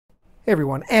Hey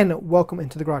everyone, and welcome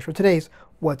into the garage for today's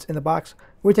What's in the Box.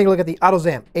 We're taking a look at the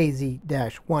Autozam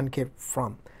AZ1 kit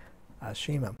from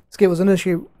Aoshima. This kit was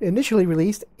initially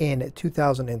released in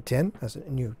 2010 as a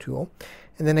new tool,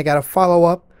 and then they got a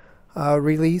follow-up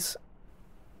release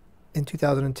in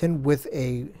 2010 with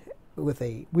a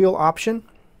wheel option,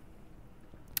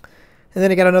 and then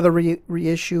they got another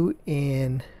reissue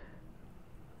in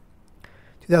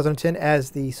 2010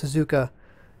 as the Suzuka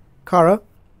Kara.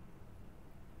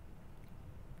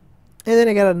 And then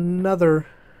I got another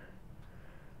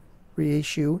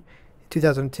reissue in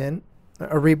 2010,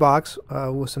 a rebox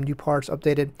with some new parts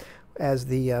updated as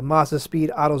the Mazda Speed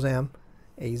Autozam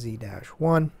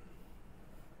AZ1.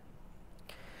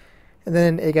 And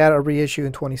then it got a reissue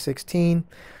in 2016.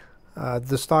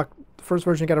 The first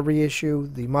version got a reissue,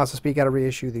 the Mazda Speed got a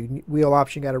reissue, the wheel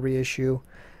option got a reissue,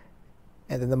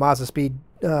 and then the Mazda Speed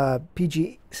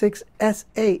PG6SA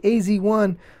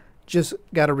AZ1 just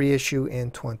got a reissue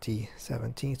in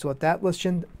 2017. So with that, let's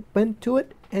jump into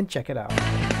it and check it out.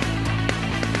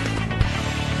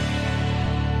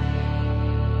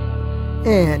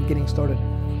 And getting started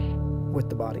with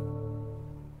the body.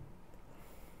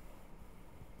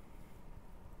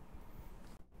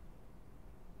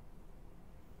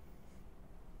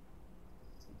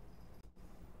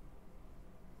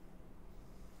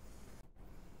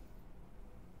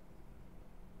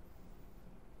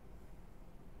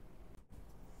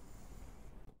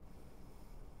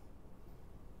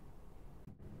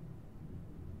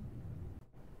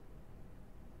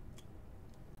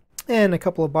 And a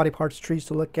couple of body parts trees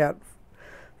to look at: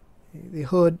 the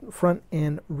hood, front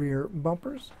and rear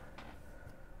bumpers,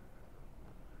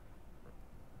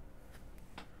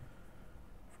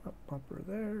 front bumper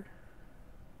there,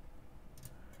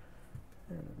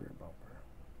 and the rear bumper.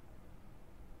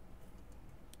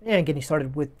 And getting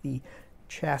started with the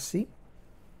chassis.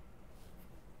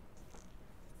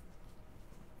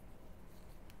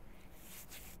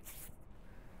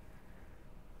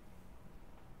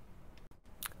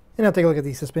 And I'll take a look at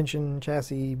the suspension,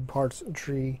 chassis, parts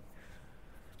tree,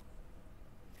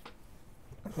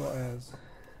 as well as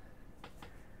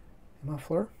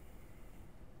muffler,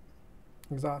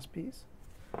 exhaust piece.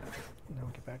 And now we'll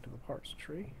get back to the parts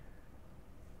tree.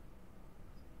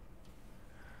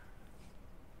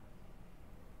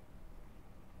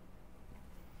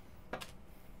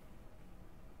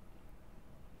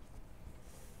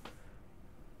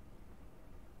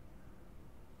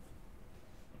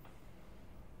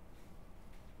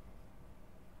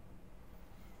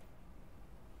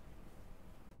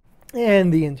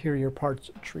 And the interior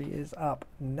parts tree is up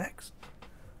next.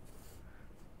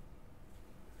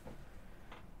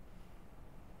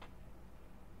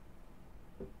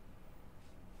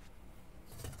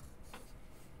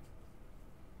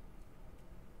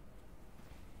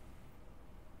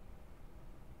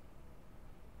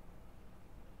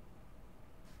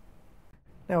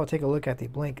 Now we'll take a look at the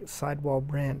blank sidewall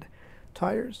brand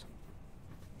tires.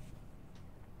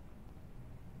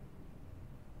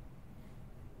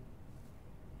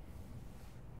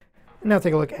 Now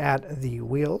take a look at the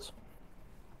wheels.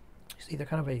 You see they're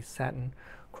kind of a satin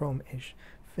chrome-ish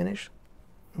finish,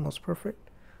 almost perfect.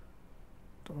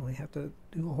 Don't really have to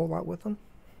do a whole lot with them.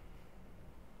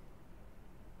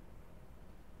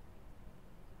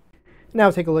 Now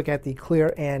take a look at the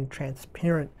clear and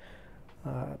transparent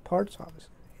parts. Obviously,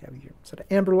 you have your set of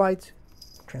amber lights,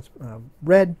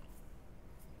 red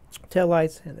tail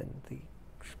lights, and then the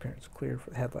transparent clear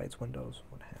for the headlights, windows,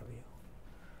 what have you.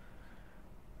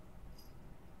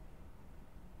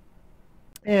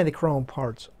 And the chrome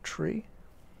parts tree.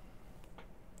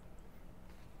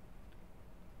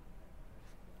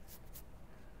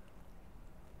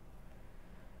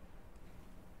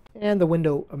 And the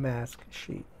window mask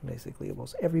sheet. Basically,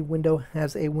 almost every window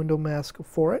has a window mask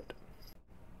for it.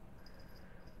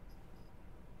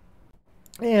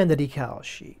 And the decal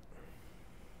sheet.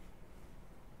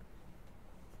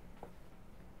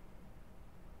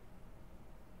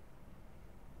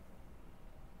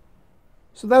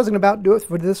 So that was going to about do it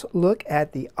for this look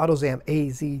at the Autozam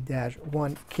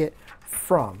AZ1 kit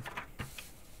from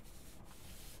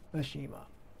Aoshima.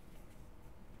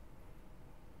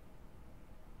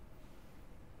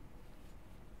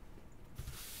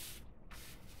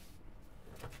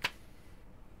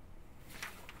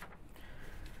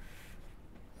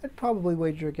 I'd probably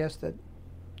wager a guess that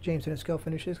Jameson and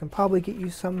Scalefinishes can probably get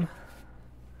you some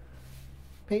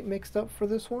paint mixed up for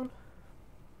this one.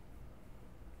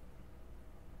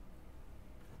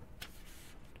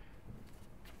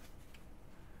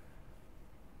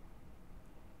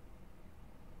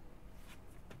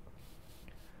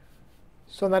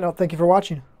 So on that note, thank you for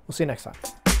watching. We'll see you next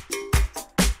time.